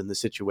involved in the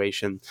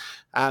situation.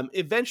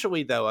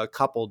 Eventually, though, a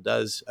couple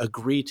does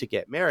agree to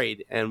get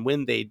married. And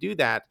when they do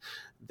that,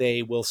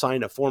 they will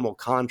sign a formal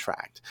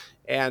contract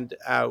and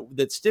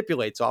that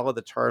stipulates all of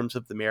the terms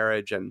of the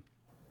marriage and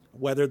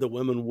whether the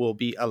woman will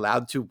be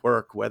allowed to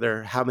work,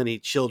 how many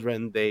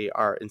children they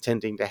are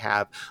intending to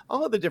have.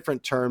 All of the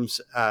different terms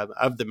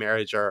of the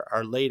marriage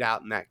are laid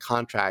out in that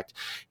contract.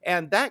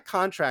 And that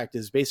contract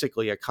is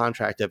basically a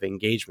contract of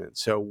engagement.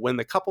 So when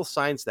the couple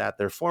signs that,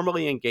 they're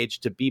formally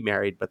engaged to be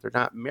married, but they're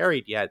not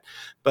married yet.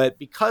 But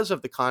because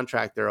of the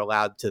contract, they're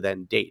allowed to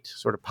then date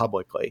sort of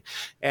publicly.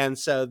 And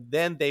so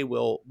then they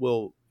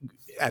will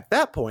at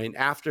that point,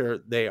 after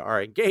they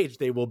are engaged,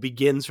 they will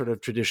begin sort of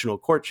traditional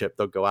courtship.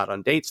 They'll go out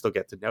on dates, they'll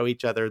get to know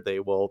each other,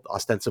 they will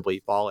ostensibly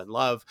fall in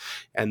love,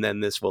 and then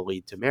this will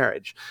lead to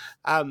marriage.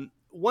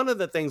 One of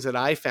the things that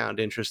I found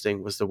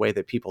interesting was the way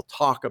that people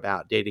talk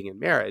about dating and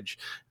marriage,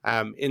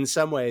 in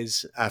some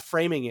ways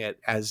framing it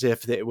as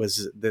if it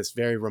was this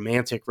very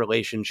romantic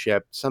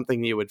relationship,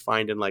 something you would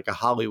find in like a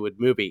Hollywood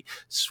movie,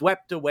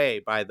 swept away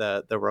by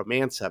the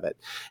romance of it.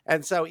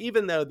 And so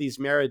even though these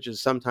marriages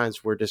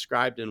sometimes were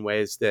described in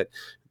ways that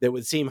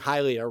would seem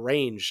highly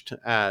arranged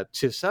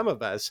to some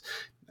of us,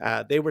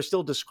 they were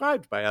still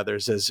described by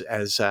others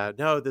as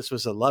no, this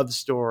was a love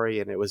story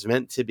and it was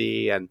meant to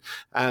be, and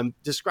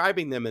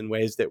describing them in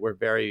ways that were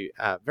very,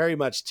 very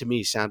much to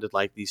me sounded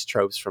like these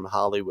tropes from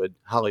Hollywood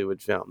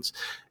films.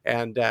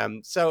 And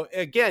so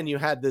again, you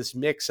had this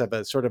mix of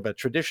a sort of a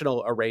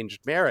traditional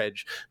arranged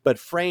marriage, but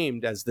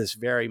framed as this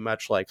very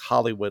much like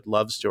Hollywood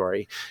love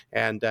story.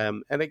 And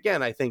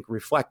again, I think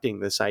reflecting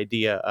this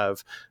idea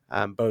of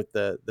both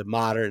the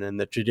modern and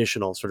the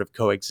traditional sort of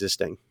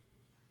coexisting.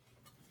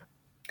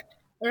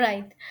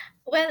 Right.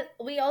 Well,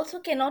 we also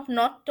cannot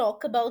not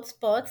talk about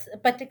sports,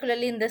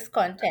 particularly in this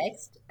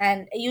context.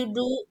 And you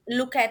do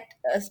look at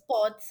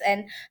sports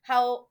and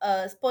how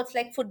sports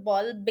like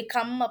football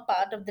become a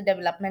part of the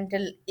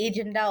developmental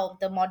agenda of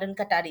the modern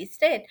Qatari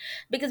state.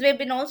 Because we've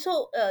been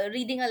also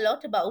reading a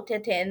lot about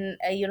it in,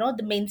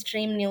 the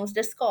mainstream news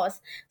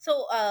discourse.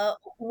 So,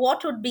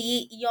 what would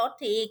be your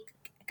take,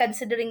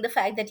 considering the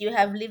fact that you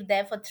have lived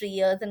there for 3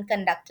 years and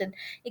conducted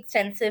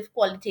extensive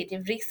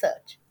qualitative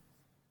research?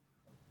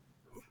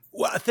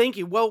 Well, thank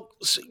you. Well,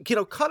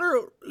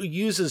 Qatar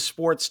uses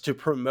sports to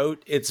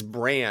promote its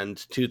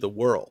brand to the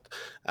world.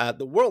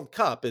 The World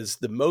Cup is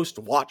the most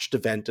watched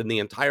event in the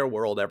entire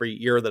world every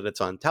year that it's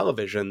on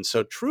television.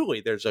 So truly,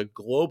 there's a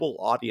global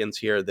audience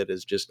here that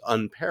is just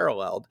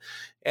unparalleled.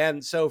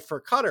 And so for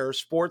Qatar,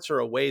 sports are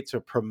a way to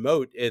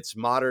promote its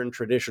modern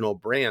traditional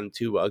brand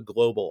to a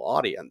global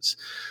audience.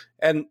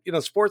 And,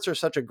 sports are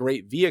such a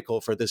great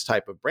vehicle for this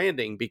type of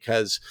branding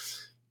because,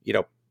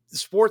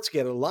 sports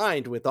get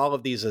aligned with all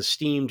of these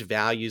esteemed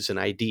values and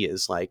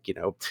ideas like,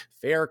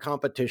 fair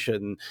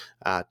competition,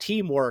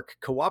 teamwork,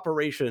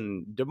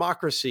 cooperation,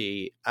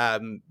 democracy,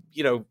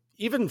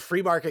 even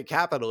free market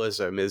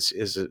capitalism is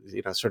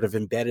sort of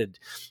embedded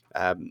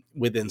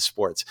within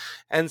sports.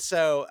 And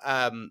so,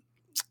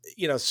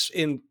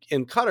 in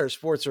Qatar,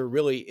 sports are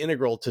really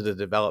integral to the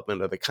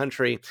development of the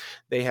country.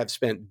 They have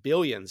spent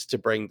billions to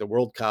bring the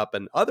World Cup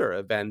and other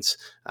events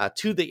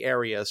to the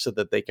area so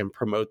that they can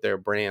promote their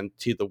brand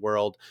to the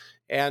world.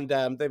 And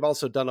they've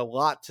also done a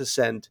lot to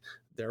send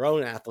their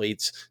own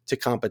athletes to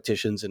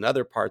competitions in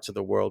other parts of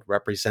the world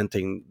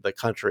representing the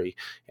country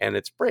and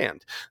its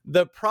brand.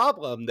 The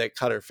problem that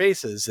Qatar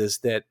faces is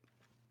that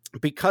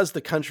because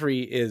the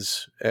country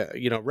is,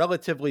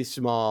 relatively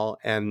small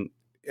and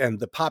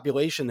the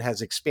population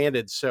has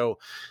expanded so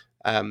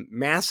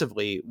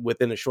massively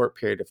within a short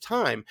period of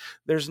time,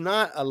 there's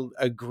not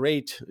a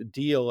great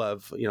deal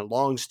of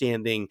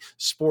longstanding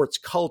sports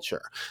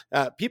culture.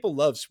 People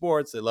love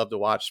sports; they love to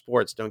watch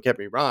sports. Don't get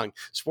me wrong;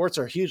 sports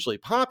are hugely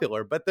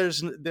popular, but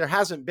there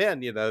hasn't been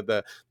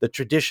the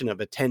tradition of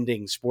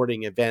attending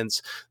sporting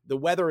events. The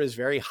weather is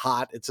very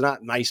hot; it's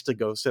not nice to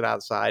go sit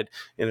outside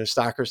in a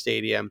soccer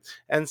stadium,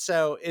 and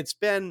so it's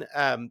been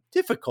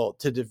difficult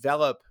to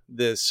develop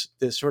this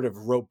sort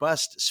of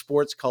robust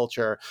sports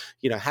culture,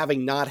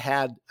 having not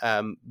had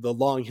the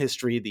long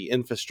history, the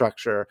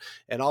infrastructure,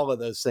 and all of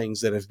those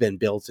things that have been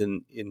built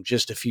in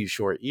just a few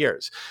short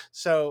years.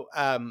 So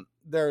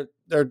they're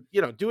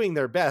doing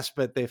their best,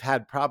 but they've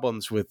had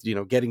problems with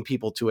getting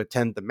people to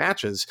attend the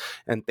matches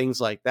and things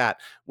like that.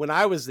 When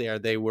I was there,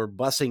 they were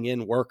bussing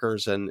in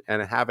workers and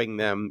having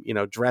them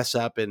dress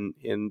up in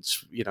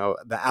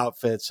the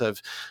outfits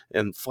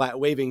and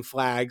waving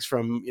flags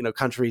from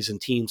countries and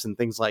teams and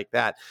things like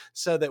that,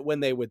 so that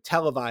when they would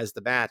televise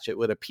the match, it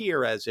would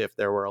appear as if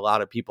there were a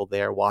lot of people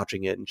there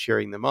watching it and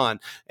cheering them on.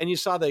 And you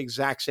saw the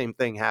exact same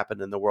thing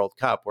happen in the World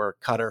Cup, where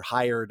Qatar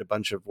hired a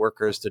bunch of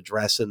workers to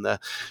dress in the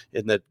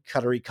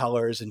Qatari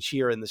colors and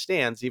cheer in the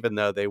stands, even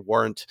though they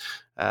weren't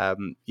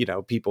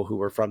people who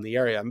were from the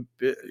area.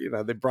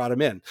 They brought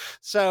them in.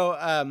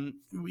 So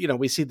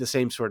we see the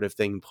same sort of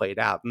thing played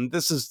out. And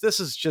this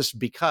is just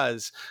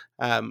because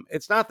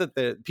it's not that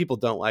the people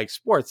don't like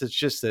sports. It's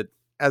just that,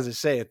 as I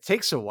say, it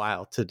takes a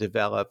while to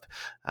develop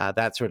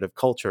that sort of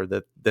culture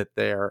that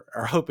they are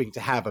hoping to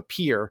have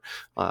appear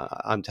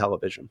on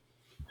television.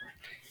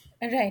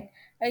 Right.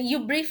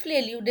 You briefly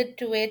alluded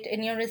to it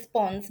in your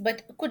response,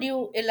 but could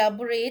you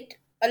elaborate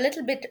a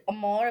little bit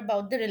more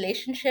about the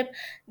relationship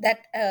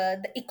that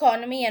the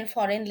economy and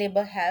foreign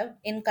labor have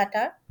in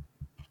Qatar?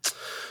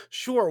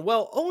 Sure.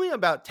 Well, only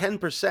about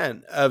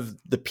 10% of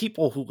the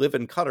people who live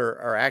in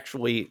Qatar are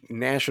actually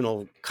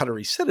national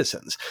Qatari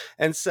citizens.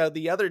 And so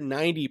the other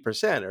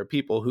 90% are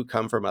people who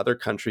come from other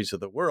countries of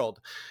the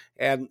world.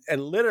 And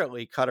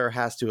literally, Qatar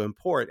has to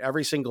import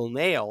every single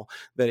nail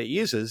that it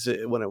uses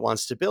when it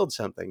wants to build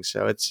something.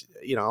 So it's,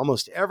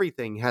 almost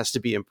everything has to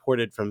be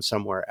imported from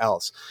somewhere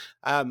else.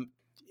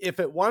 If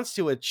it wants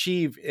to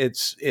achieve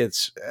its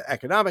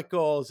economic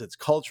goals, its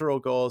cultural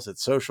goals,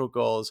 its social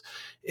goals,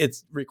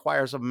 it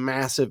requires a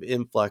massive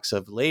influx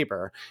of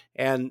labor,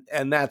 and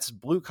that's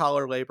blue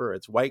collar labor,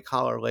 it's white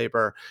collar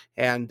labor,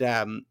 and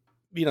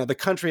the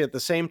country at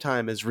the same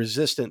time is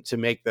resistant to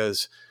make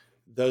those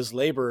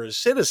laborers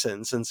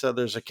citizens. And so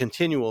there's a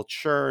continual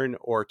churn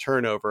or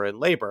turnover in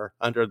labor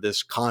under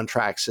this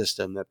contract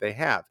system that they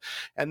have.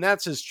 And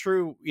that's as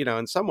true,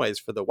 in some ways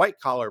for the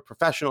white collar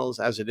professionals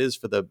as it is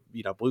for the,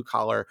 blue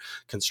collar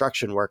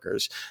construction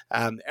workers.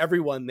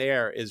 Everyone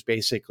there is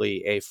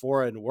basically a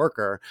foreign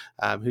worker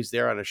who's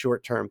there on a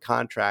short-term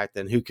contract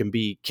and who can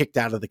be kicked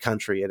out of the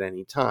country at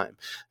any time.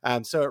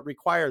 So it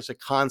requires a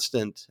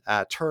constant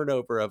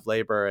turnover of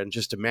labor and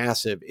just a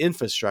massive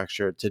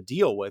infrastructure to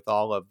deal with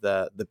all of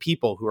the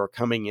people who are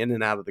coming in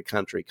and out of the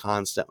country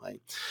constantly.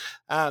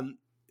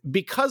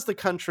 Because the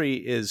country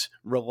is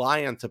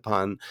reliant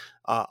upon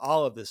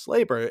all of this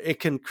labor, it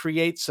can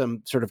create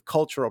some sort of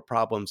cultural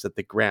problems at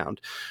the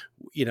ground.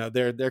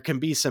 There can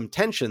be some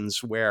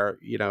tensions where,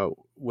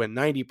 when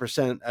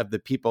 90% of the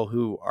people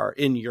who are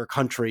in your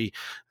country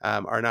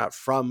are not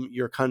from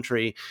your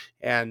country,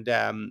 and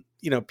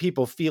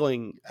people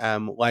feeling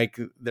like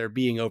they're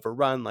being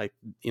overrun, like,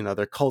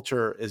 their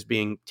culture is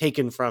being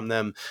taken from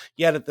them.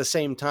 Yet at the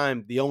same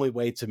time, the only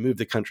way to move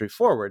the country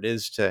forward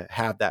is to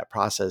have that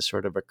process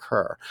sort of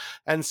occur.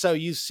 And so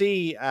you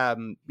see,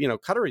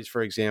 Qataris,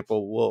 for example,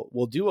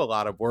 will do a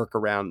lot of work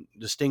around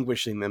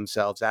distinguishing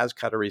themselves as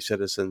Qatari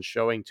citizens,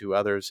 showing to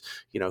others,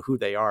 who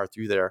they are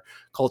through their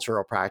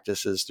cultural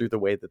practices, through the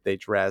way that they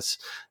dress,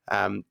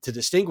 to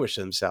distinguish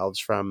themselves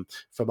from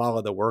all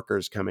of the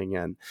workers coming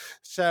in.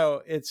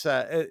 So it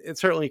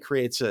certainly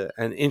creates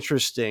an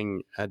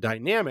interesting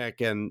dynamic,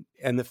 and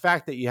the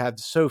fact that you have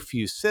so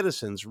few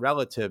citizens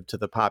relative to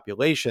the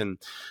population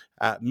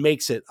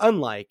makes it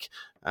unlike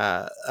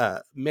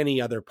many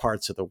other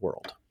parts of the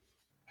world.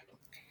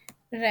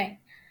 Right.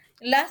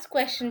 Last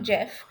question,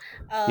 Jeff.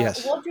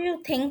 Yes. What do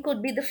you think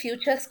could be the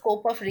future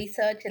scope of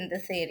research in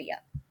this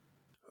area?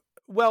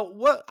 Well,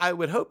 what I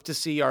would hope to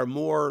see are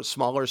more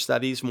smaller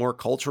studies, more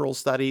cultural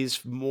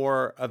studies,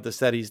 more of the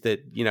studies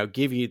that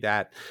give you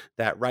that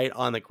right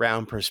on the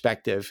ground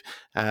perspective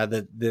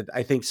that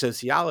I think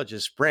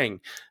sociologists bring.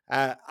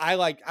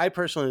 I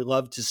personally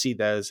love to see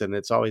those, and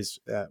it's always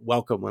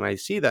welcome when I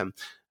see them.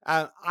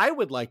 I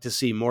would like to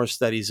see more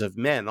studies of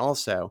men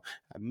also.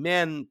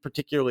 Men,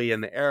 particularly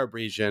in the Arab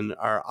region,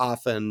 are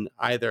often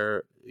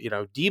either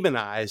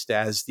demonized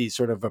as these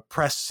sort of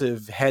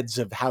oppressive heads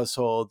of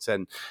households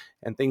and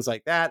things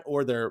like that,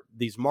 or they're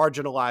these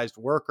marginalized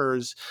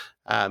workers,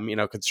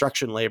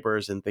 construction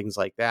laborers and things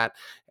like that.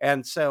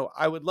 And so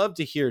I would love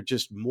to hear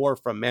just more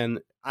from men.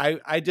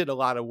 I did a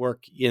lot of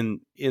work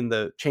in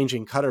the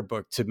Changing Qatar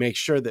book to make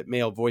sure that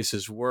male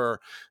voices were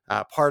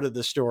part of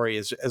the story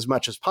as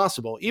much as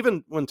possible.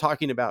 Even when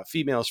talking about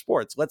female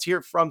sports, let's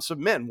hear from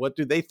some men. What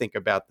do they think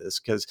about this,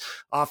 because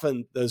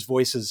often those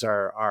voices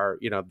are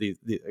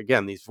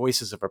these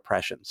voices of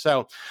oppression.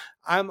 So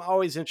I'm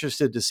always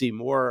interested to see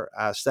more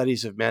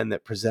studies of men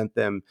that present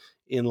them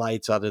in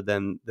lights other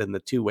than the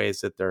two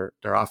ways that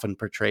they're often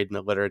portrayed in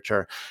the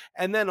literature.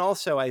 And then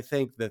also, I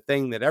think the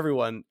thing that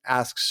everyone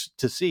asks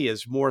to see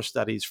is more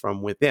studies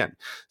from within.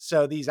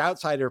 So these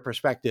outsider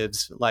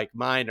perspectives like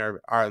mine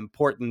are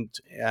important,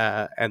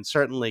 and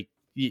certainly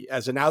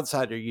as an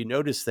outsider, you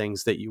notice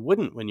things that you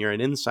wouldn't when you're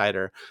an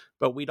insider.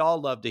 But we'd all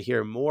love to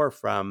hear more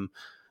from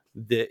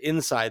the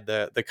inside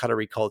the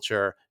Qatari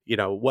culture,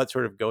 what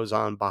sort of goes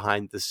on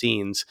behind the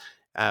scenes.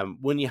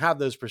 When you have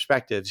those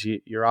perspectives,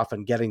 you're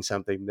often getting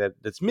something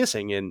that's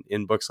missing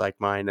in books like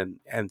mine,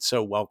 and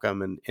so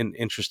welcome and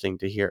interesting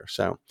to hear.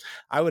 So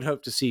I would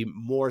hope to see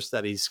more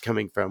studies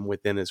coming from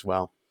within as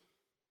well.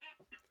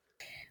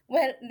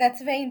 Well,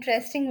 that's a very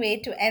interesting way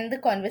to end the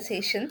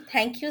conversation.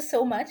 Thank you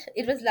so much.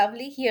 It was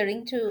lovely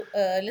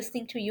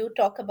listening to you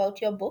talk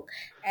about your book,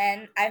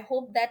 and I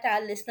hope that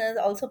our listeners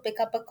also pick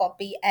up a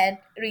copy and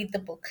read the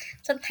book.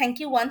 So thank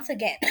you once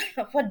again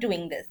for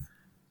doing this.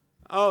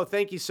 Oh,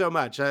 thank you so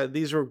much.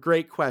 These were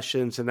great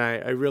questions, and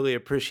I really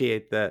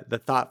appreciate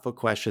the thoughtful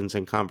questions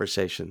and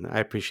conversation. I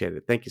appreciate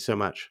it. Thank you so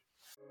much.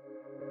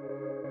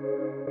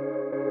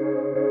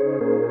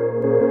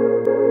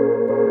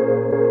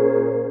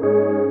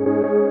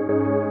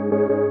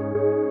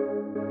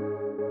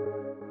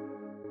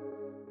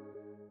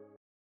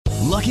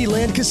 Lucky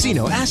Land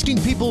Casino,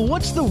 asking people,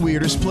 what's the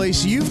weirdest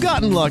place you've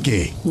gotten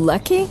lucky?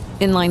 Lucky?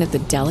 In line at the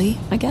deli,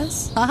 I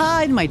guess?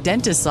 Aha, in my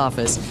dentist's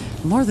office.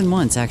 More than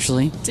once,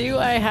 actually. Do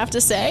I have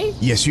to say?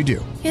 Yes, you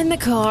do. In the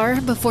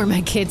car before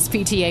my kids'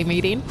 PTA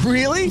meeting.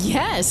 Really?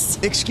 Yes.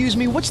 Excuse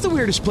me, what's the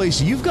weirdest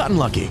place you've gotten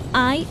lucky?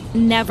 I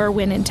never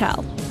win and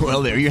tell.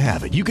 Well, there you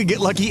have it. You can get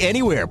lucky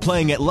anywhere,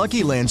 playing at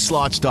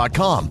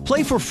LuckyLandSlots.com.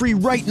 Play for free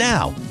right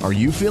now. Are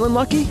you feeling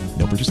lucky?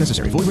 No purchase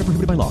necessary. Void where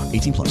prohibited by law.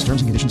 18+.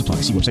 Terms and conditions apply.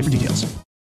 See website for details.